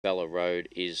Bella Road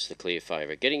is the clear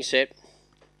favourite. Getting set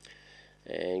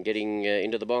and getting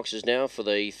into the boxes now for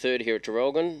the third here at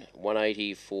Traralgon.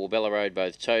 180 for Bella Road,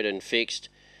 both towed and fixed.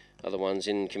 Other ones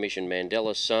in commission: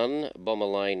 Mandela's Son, Bomber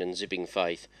Lane and Zipping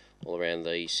Faith, all around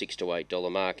the $6 to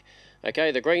 $8 mark.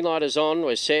 Okay, the green light is on.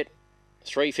 We're set.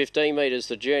 3:15 metres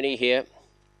the journey here.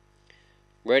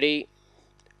 Ready.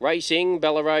 Racing,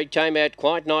 Bella Road came out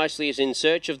quite nicely, is in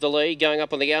search of the lead. Going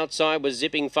up on the outside was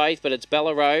Zipping Faith, but it's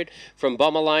Bella Road from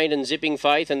Bomber Lane and Zipping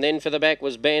Faith. And then for the back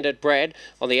was Bandit Brad.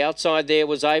 On the outside there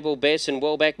was Able Bess and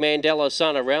well back Mandela's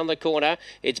Son. Around the corner,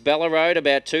 it's Bella Road,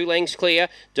 about 2 lengths clear.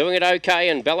 Doing it okay,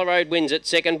 and Bella Road wins it.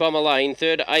 Second, Bomber Lane.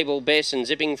 Third, Able Bess, and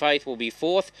Zipping Faith will be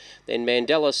fourth. Then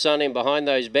Mandela's Son in behind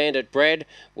those, Bandit Brad.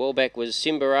 Well back was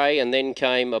Simbaray, and then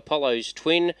came Apollo's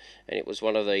Twin, and it was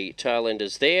one of the tail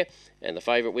enders there. And the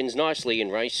favourite wins nicely in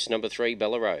race number 3,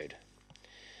 Bella Road.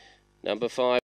 Number 5.